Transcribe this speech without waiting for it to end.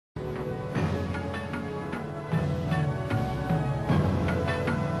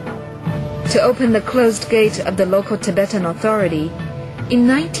To open the closed gate of the local Tibetan authority, in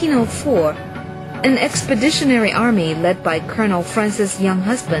 1904, an expeditionary army led by Colonel Francis' young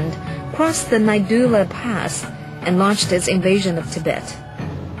husband crossed the Naidula Pass and launched its invasion of Tibet.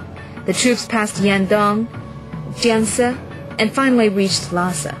 The troops passed Yandong, Jiangsu, and finally reached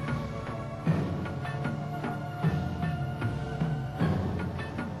Lhasa.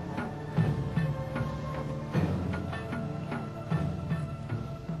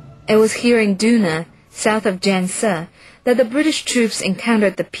 It was here in Duna, south of Jiangsu, that the British troops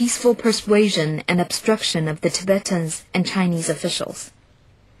encountered the peaceful persuasion and obstruction of the Tibetans and Chinese officials.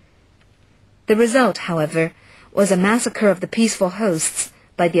 The result, however, was a massacre of the peaceful hosts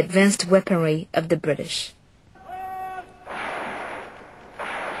by the advanced weaponry of the British.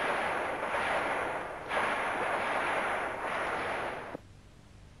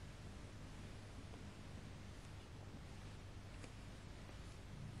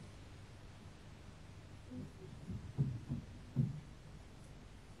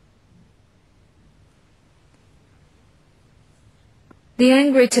 The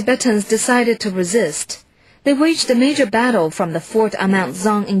angry Tibetans decided to resist. They waged a major battle from the fort on Mount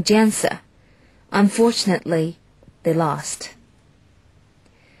Zong in Jiangsu. Unfortunately, they lost.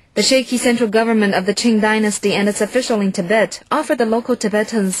 The shaky central government of the Qing dynasty and its official in Tibet offered the local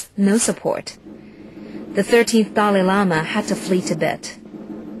Tibetans no support. The 13th Dalai Lama had to flee Tibet.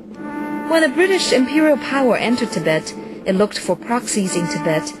 When the British imperial power entered Tibet, it looked for proxies in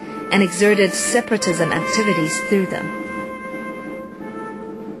Tibet and exerted separatism activities through them.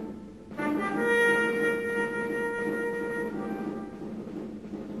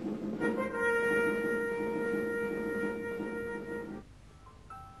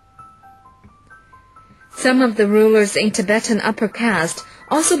 Some of the rulers in Tibetan upper caste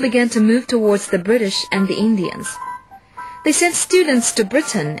also began to move towards the British and the Indians. They sent students to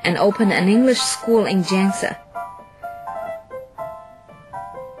Britain and opened an English school in Jiangsu.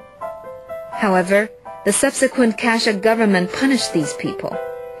 However, the subsequent Kashag government punished these people.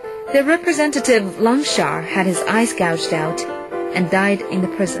 Their representative Longshar had his eyes gouged out and died in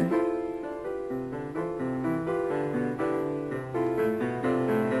the prison.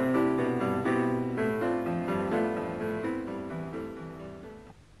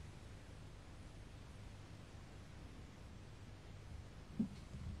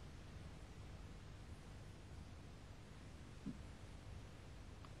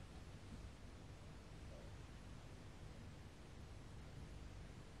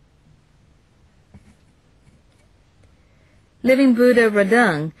 Living Buddha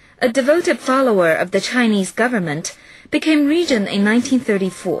Rodung, a devoted follower of the Chinese government, became regent in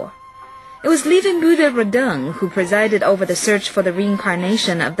 1934. It was Living Buddha Rodung who presided over the search for the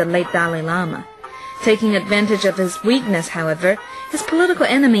reincarnation of the late Dalai Lama. Taking advantage of his weakness, however, his political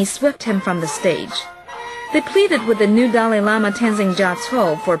enemies swept him from the stage. They pleaded with the new Dalai Lama Tenzin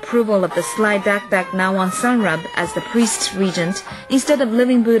Gyatso for approval of the Sly Dakdak Nawang Sanrab as the priest's regent instead of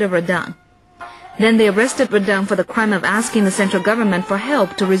Living Buddha Rodung. Then they arrested Rodung for the crime of asking the central government for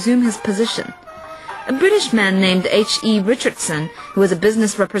help to resume his position. A British man named H.E. Richardson, who was a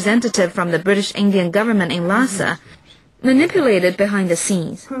business representative from the British Indian government in Lhasa, manipulated behind the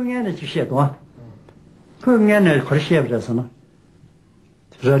scenes.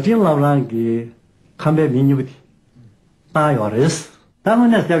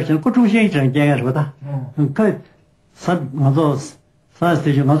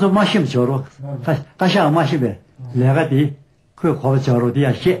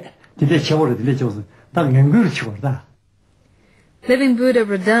 Living Buddha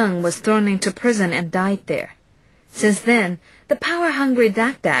Rodung was thrown into prison and died there. Since then, the power-hungry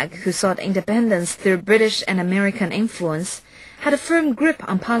Dakdak, who sought independence through British and American influence, had a firm grip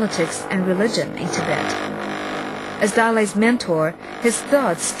on politics and religion in Tibet. As Dalai's mentor, his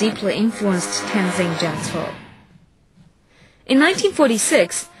thoughts deeply influenced Tenzin Gyatso. In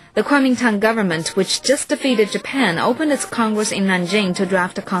 1946, the Kuomintang government, which just defeated Japan, opened its Congress in Nanjing to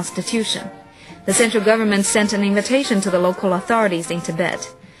draft a constitution. The central government sent an invitation to the local authorities in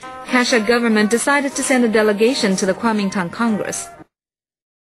Tibet. Kashag government decided to send a delegation to the Kuomintang Congress.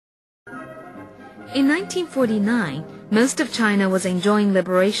 In 1949, most of China was enjoying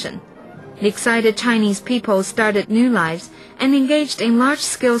liberation. The excited Chinese people started new lives and engaged in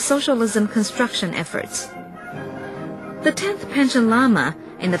large-scale socialism construction efforts. The 10th Panchen Lama,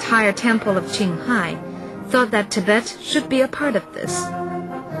 in the Tire Temple of Qinghai, thought that Tibet should be a part of this.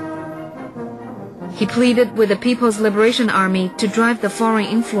 He pleaded with the People's Liberation Army to drive the foreign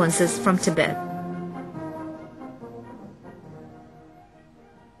influences from Tibet.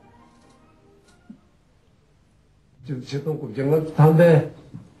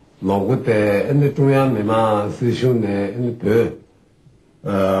 老古代中央民嘛师兄呢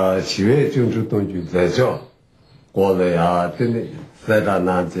7月政治当局在这过了呀真的在那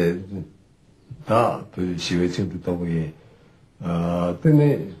那这他不7月政治当局真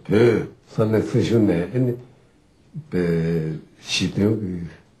的三个师兄呢西头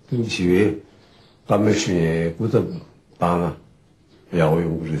真7月他们选不是当了要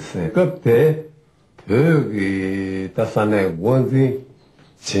用不是三个的他三个文字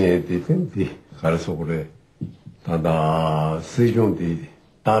前的真的还是说过来他师兄的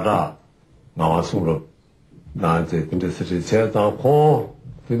大家我说了那这真的是这张空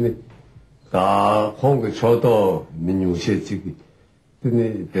真的他空个超到民用些这个真的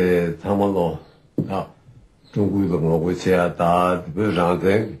在他们了中国的我会写他不让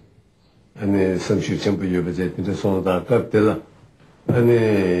人升学全部有不在真的说他搞得了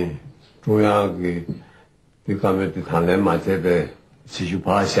中央给对他们的谈来嘛这边继续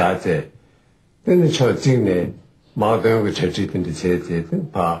爬下在真的超近呢马上个车子真的车子真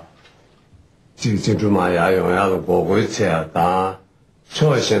怕就进入嘛呀用呀过过去啊打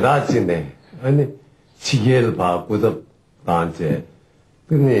超现在进呢企业的怕不得当这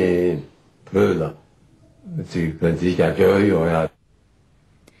跟你对了这个这家教育呀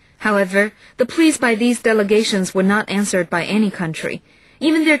However, the pleas by these delegations were not answered by any country.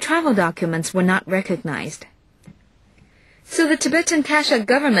 Even their travel documents were not recognized. So the Tibetan Kashag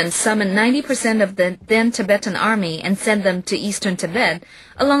government summoned 90% of the then Tibetan army and sent them to eastern Tibet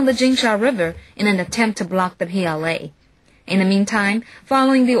along the Jingsha River in an attempt to block the PLA. In the meantime,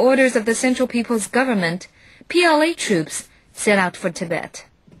 following the orders of the Central People's Government, PLA troops set out for Tibet.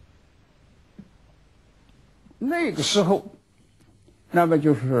 那个时候那么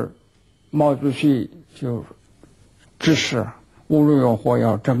就是毛主席就指示无论如何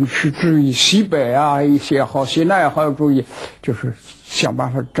要争取注意西北啊一些好西南也好要注意就是想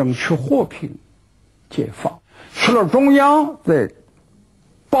办法争取和平解放除了中央在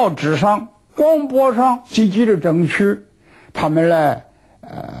报纸上广播上积极的争取他们来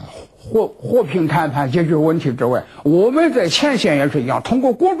和平谈判解决问题之外我们在前线也是一样通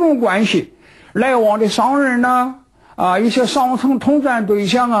过各种关系来往的商人呢一些上层统战对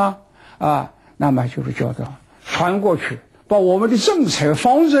象那么就是叫做传过去把我们的政策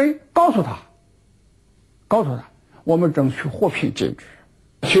方针告诉他我们争取和平解决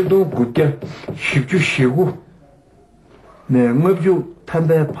许多国家需就学过那我就谈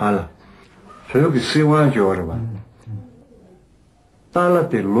判怕了所有的希望就了吧当然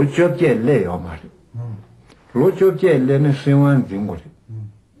的路脚界来要嘛路脚界来呢希望经过的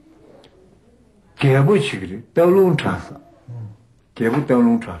给不起的道路长沙给不道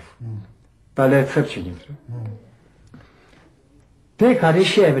路长沙大来测去你对看的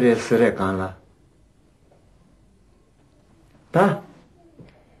下边的事来干了他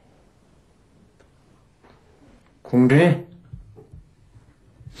空军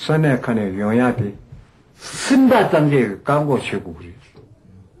山内看的永远的新大章的刚过去过的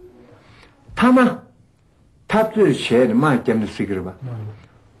他最前的嘛讲的是个吧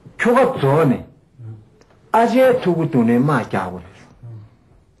저가 전에 아재 두고 돈에 맞자고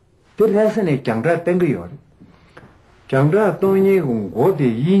그래서 그래서는 장자 된 거요 장자 돈이 어디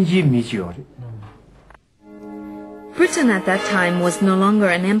인지 미지요 Britain at that time was no longer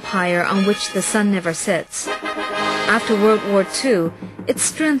an empire on which the sun never sets. After World War II, its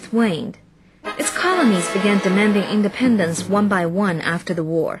strength waned. Its colonies began demanding independence one by one after the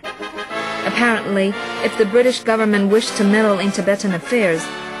war. Apparently, if the British government wished to meddle in Tibetan affairs,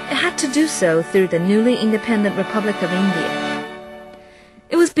 it had to do so through the newly independent Republic of India.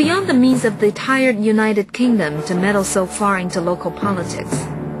 It was beyond the means of the tired United Kingdom to meddle so far into local politics.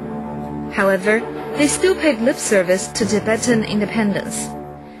 However, they still paid lip service to Tibetan independence.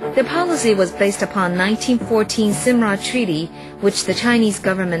 Their policy was based upon 1914 Simla Treaty, which the Chinese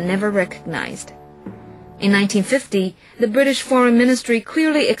government never recognized. In 1950, the British Foreign Ministry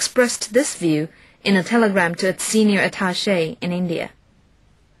clearly expressed this view in a telegram to its senior attaché in India.